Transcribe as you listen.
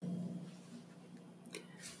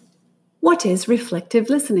What is reflective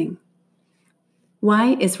listening?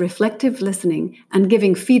 Why is reflective listening and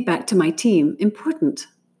giving feedback to my team important?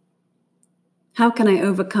 How can I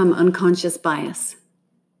overcome unconscious bias?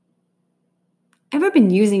 Ever been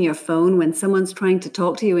using your phone when someone's trying to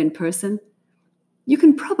talk to you in person? You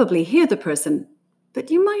can probably hear the person,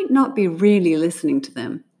 but you might not be really listening to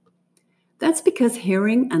them. That's because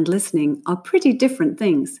hearing and listening are pretty different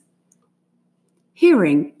things.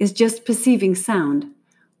 Hearing is just perceiving sound,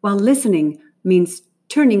 while listening means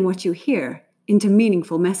turning what you hear into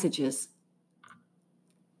meaningful messages.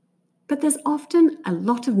 But there's often a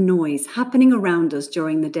lot of noise happening around us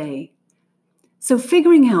during the day. So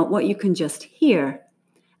figuring out what you can just hear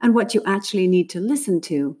and what you actually need to listen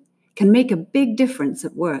to can make a big difference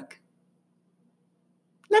at work.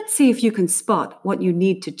 Let's see if you can spot what you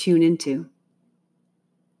need to tune into.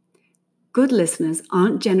 Good listeners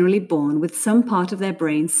aren't generally born with some part of their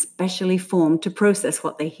brain specially formed to process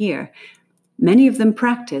what they hear. Many of them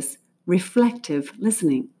practice reflective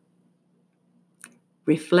listening.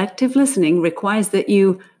 Reflective listening requires that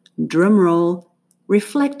you, drumroll,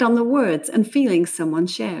 reflect on the words and feelings someone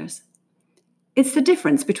shares. It's the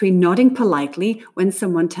difference between nodding politely when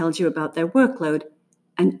someone tells you about their workload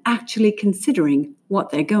and actually considering what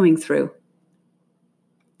they're going through.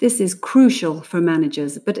 This is crucial for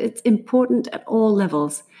managers, but it's important at all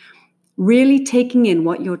levels. Really taking in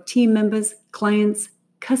what your team members, clients,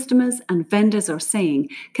 customers, and vendors are saying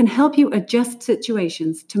can help you adjust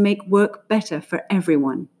situations to make work better for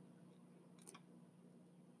everyone.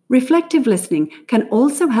 Reflective listening can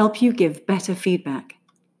also help you give better feedback.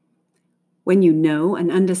 When you know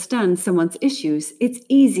and understand someone's issues, it's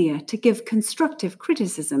easier to give constructive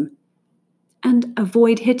criticism and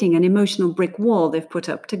avoid hitting an emotional brick wall they've put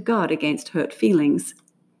up to guard against hurt feelings.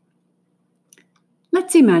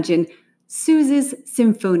 Let's imagine Susie's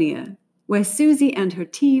Symphonia, where Susie and her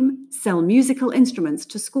team sell musical instruments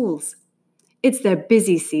to schools. It's their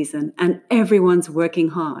busy season and everyone's working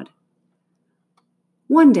hard.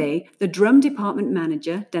 One day, the drum department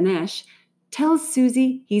manager, Dinesh, tells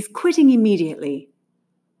Susie he's quitting immediately.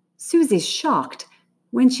 Susie's shocked.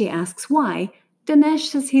 When she asks why, Dinesh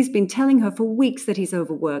says he's been telling her for weeks that he's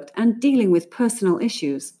overworked and dealing with personal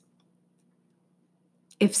issues.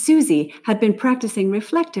 If Susie had been practicing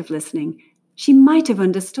reflective listening, she might have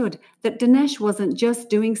understood that Dinesh wasn't just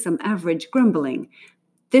doing some average grumbling.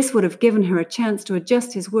 This would have given her a chance to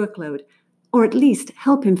adjust his workload, or at least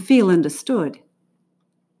help him feel understood.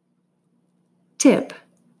 Tip: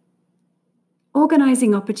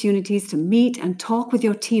 organizing opportunities to meet and talk with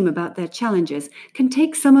your team about their challenges can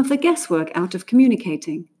take some of the guesswork out of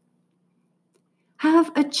communicating.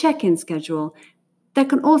 Have a check-in schedule that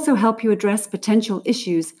can also help you address potential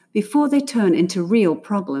issues before they turn into real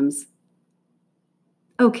problems.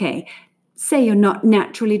 Okay, say you're not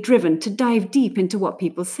naturally driven to dive deep into what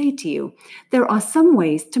people say to you. There are some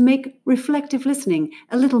ways to make reflective listening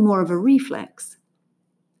a little more of a reflex.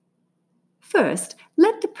 First,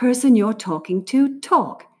 let the person you're talking to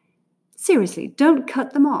talk. Seriously, don't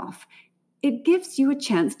cut them off. It gives you a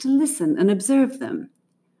chance to listen and observe them.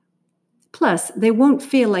 Plus, they won't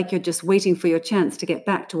feel like you're just waiting for your chance to get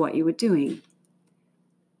back to what you were doing.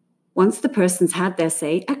 Once the person's had their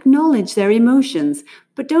say, acknowledge their emotions,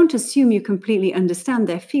 but don't assume you completely understand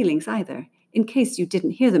their feelings either, in case you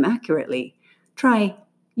didn't hear them accurately. Try,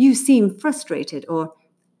 "You seem frustrated," or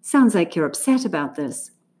 "Sounds like you're upset about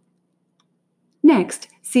this." Next,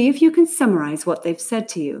 see if you can summarize what they've said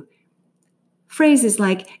to you. Phrases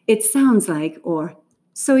like, "It sounds like," or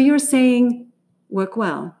 "So you're saying," work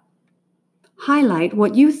well. Highlight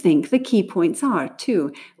what you think the key points are,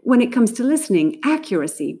 too. When it comes to listening,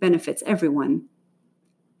 accuracy benefits everyone.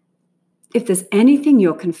 If there's anything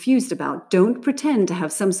you're confused about, don't pretend to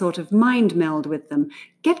have some sort of mind meld with them.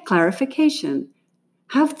 Get clarification.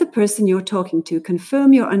 Have the person you're talking to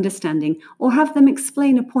confirm your understanding or have them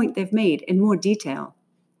explain a point they've made in more detail.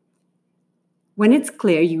 When it's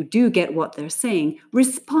clear you do get what they're saying,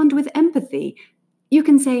 respond with empathy. You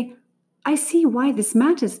can say, "I see why this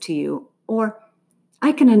matters to you," or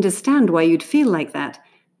 "I can understand why you'd feel like that."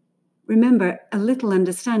 Remember, a little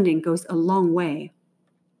understanding goes a long way.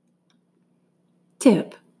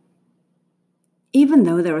 Tip: even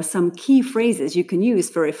though there are some key phrases you can use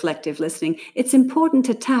for reflective listening, it's important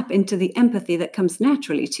to tap into the empathy that comes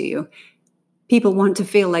naturally to you. People want to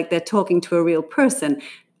feel like they're talking to a real person,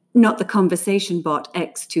 not the conversation bot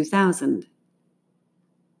X2000.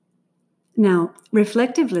 Now,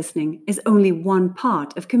 reflective listening is only one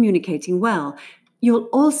part of communicating well. You'll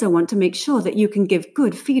also want to make sure that you can give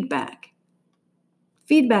good feedback.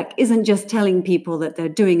 Feedback isn't just telling people that they're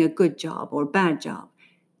doing a good job or bad job.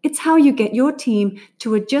 It's how you get your team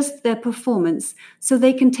to adjust their performance so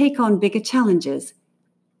they can take on bigger challenges.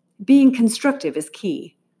 Being constructive is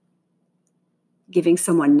key. Giving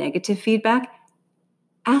someone negative feedback,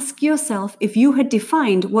 ask yourself if you had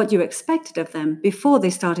defined what you expected of them before they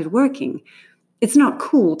started working. It's not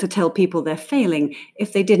cool to tell people they're failing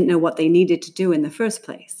if they didn't know what they needed to do in the first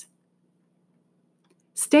place.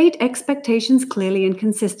 State expectations clearly and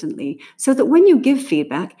consistently so that when you give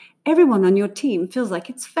feedback, everyone on your team feels like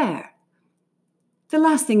it's fair. The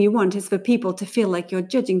last thing you want is for people to feel like you're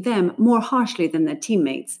judging them more harshly than their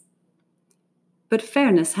teammates. But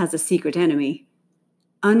fairness has a secret enemy: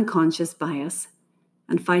 unconscious bias.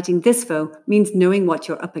 And fighting this foe means knowing what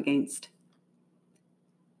you're up against.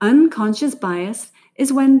 Unconscious bias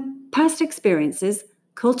is when past experiences,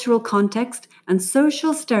 cultural context, and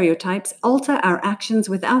social stereotypes alter our actions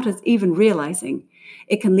without us even realizing.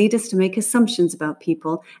 It can lead us to make assumptions about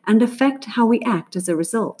people and affect how we act as a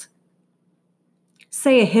result.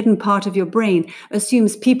 Say a hidden part of your brain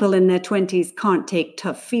assumes people in their 20s can't take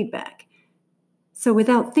tough feedback. So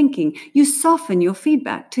without thinking, you soften your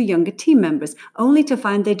feedback to younger team members, only to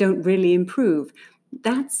find they don't really improve.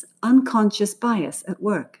 That's unconscious bias at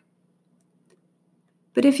work.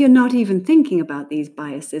 But if you're not even thinking about these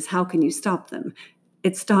biases, how can you stop them?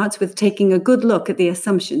 It starts with taking a good look at the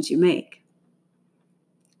assumptions you make.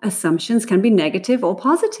 Assumptions can be negative or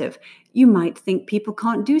positive. You might think people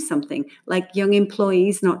can't do something, like young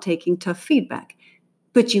employees not taking tough feedback.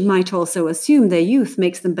 But you might also assume their youth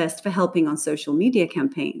makes them best for helping on social media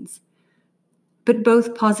campaigns. But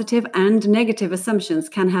both positive and negative assumptions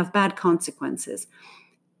can have bad consequences.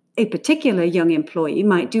 A particular young employee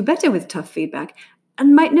might do better with tough feedback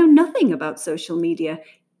and might know nothing about social media,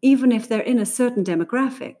 even if they're in a certain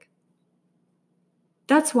demographic.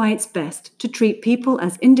 That's why it's best to treat people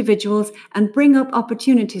as individuals and bring up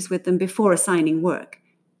opportunities with them before assigning work.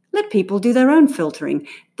 Let people do their own filtering.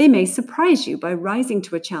 They may surprise you by rising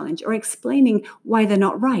to a challenge or explaining why they're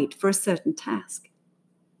not right for a certain task.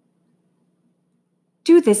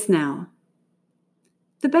 Do this now.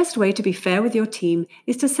 The best way to be fair with your team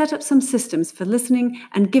is to set up some systems for listening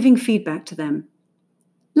and giving feedback to them.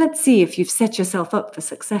 Let's see if you've set yourself up for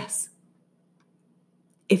success.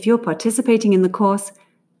 If you're participating in the course,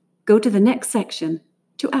 go to the next section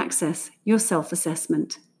to access your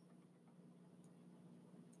self-assessment.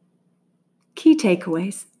 Key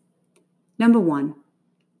takeaways. Number 1.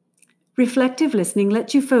 Reflective listening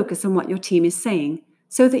lets you focus on what your team is saying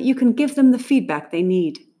so that you can give them the feedback they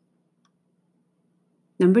need.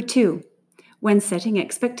 Number 2. When setting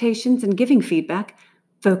expectations and giving feedback,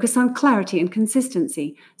 focus on clarity and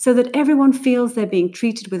consistency so that everyone feels they're being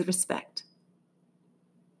treated with respect.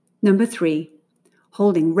 Number 3.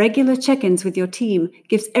 Holding regular check-ins with your team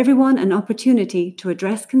gives everyone an opportunity to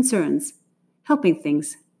address concerns, helping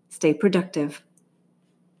things stay productive.